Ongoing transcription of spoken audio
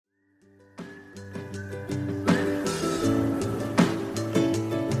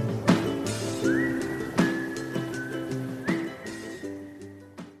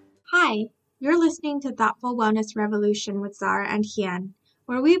You're listening to Thoughtful Wellness Revolution with Zara and Hien,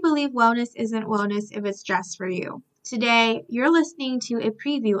 where we believe wellness isn't wellness if it's just for you. Today, you're listening to a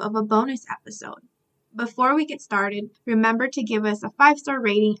preview of a bonus episode. Before we get started, remember to give us a 5-star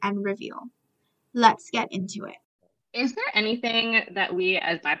rating and review. Let's get into it. Is there anything that we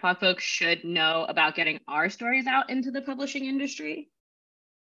as BIPOC folks should know about getting our stories out into the publishing industry?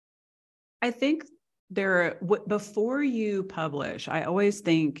 I think before you publish, I always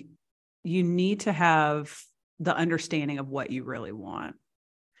think you need to have the understanding of what you really want.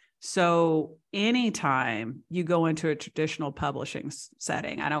 So anytime you go into a traditional publishing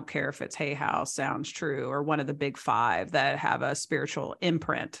setting, I don't care if it's Hay House, Sounds True, or one of the big five that have a spiritual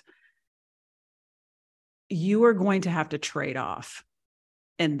imprint, you are going to have to trade off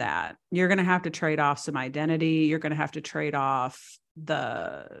in that. You're going to have to trade off some identity. You're going to have to trade off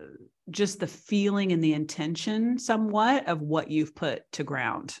the feeling and the intention somewhat of what you've put to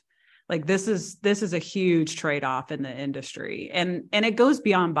ground. Like this is a huge trade-off in the industry. And it goes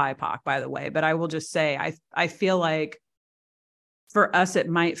beyond BIPOC, by the way, but I will just say, I feel like for us, it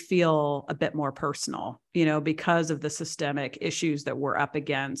might feel a bit more personal, because of the systemic issues that we're up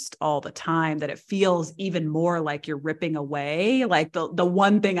against all the time, that it feels even more like you're ripping away, like the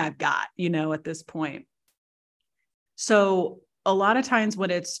one thing I've got, at this point. So a lot of times when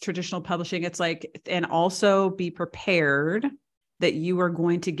it's traditional publishing, it's like, and also be prepared that you are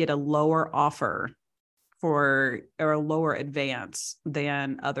going to get a lower offer or a lower advance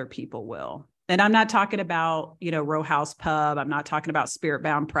than other people will. And I'm not talking about, Row House Pub. I'm not talking about Spirit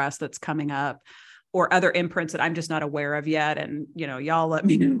Bound Press that's coming up or other imprints that I'm just not aware of yet. And, y'all let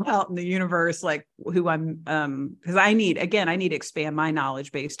me know out in the universe, like who I'm, because I need to expand my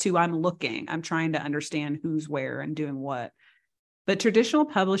knowledge base too. I'm trying to understand who's where and doing what. But traditional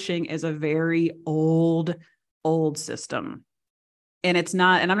publishing is a very old system. And it's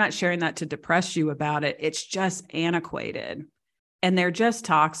not, and I'm not sharing that to depress you about it. It's just antiquated and they're just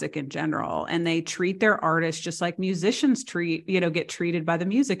toxic in general. And they treat their artists just like musicians get treated by the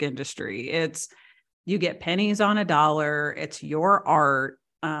music industry. You get pennies on a dollar. It's your art.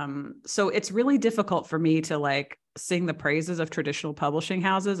 So it's really difficult for me to sing the praises of traditional publishing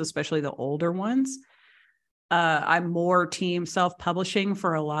houses, especially the older ones. I'm more team self-publishing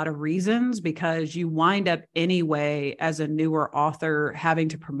for a lot of reasons, because you wind up anyway as a newer author having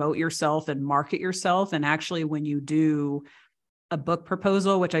to promote yourself and market yourself. And actually, when you do a book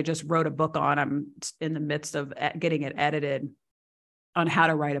proposal, which I just wrote a book on, I'm in the midst of getting it edited on how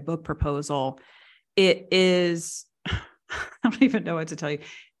to write a book proposal. It is, I don't even know what to tell you.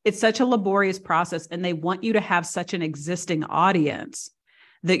 It's such a laborious process, and they want you to have such an existing audience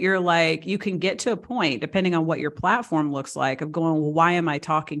that you're like, you can get to a point, depending on what your platform looks like, of going, well, why am I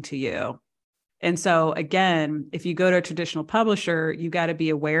talking to you? And so again, if you go to a traditional publisher, you got to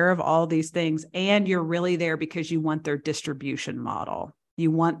be aware of all these things. And you're really there because you want their distribution model. You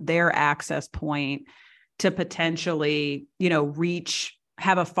want their access point to potentially,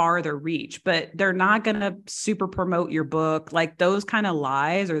 have a farther reach, but they're not going to super promote your book. Like those kind of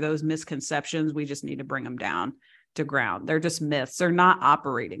lies or those misconceptions, we just need to bring them down to ground. They're just myths. They're not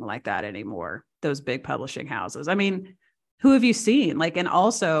operating like that anymore, those big publishing houses. I mean, who have you seen? And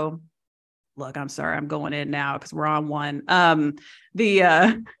also, look, I'm sorry, I'm going in now because we're on one.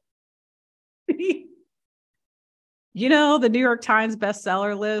 The New York Times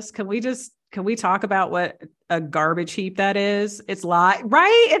bestseller list. Can we talk about what a garbage heap that is? It's lie,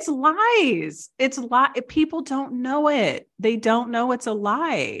 right? It's lies. It's lie. People don't know it. They don't know it's a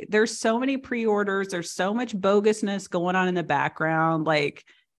lie. There's so many pre-orders. There's so much bogusness going on in the background.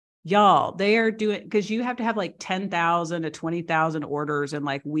 Y'all, they are doing, because you have to have 10,000 to 20,000 orders in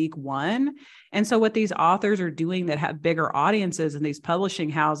week one. And so what these authors are doing that have bigger audiences and these publishing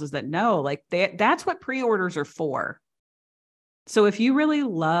houses that know, that's what pre-orders are for. So if you really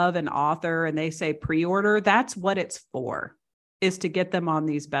love an author and they say pre-order, that's what it's for, is to get them on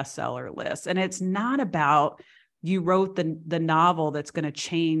these bestseller lists. And it's not about you wrote the novel that's going to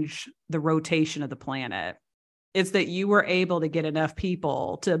change the rotation of the planet. It's that you were able to get enough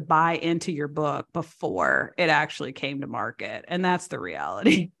people to buy into your book before it actually came to market. And that's the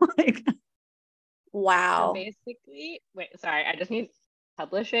reality. Wow. So basically, I just need,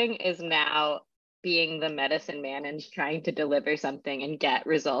 publishing is now being the medicine man and trying to deliver something and get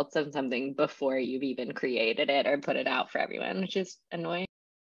results of something before you've even created it or put it out for everyone, which is annoying.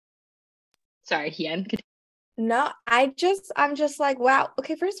 Sorry, Hien. No, I'm just like, wow.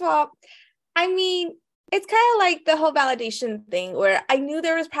 Okay, first of all, I mean, It's kind of like the whole validation thing where I knew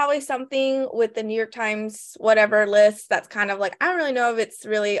there was probably something with the New York Times whatever list that's kind of like, I don't really know if it's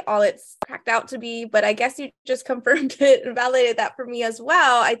really all it's cracked out to be, but I guess you just confirmed it and validated that for me as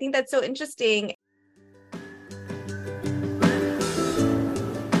well. I think that's so interesting.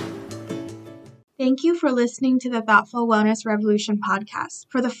 Thank you for listening to the Thoughtful Wellness Revolution podcast.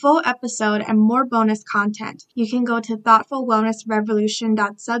 For the full episode and more bonus content, you can go to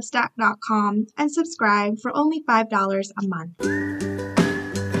thoughtfulwellnessrevolution.substack.com and subscribe for only $5 a month.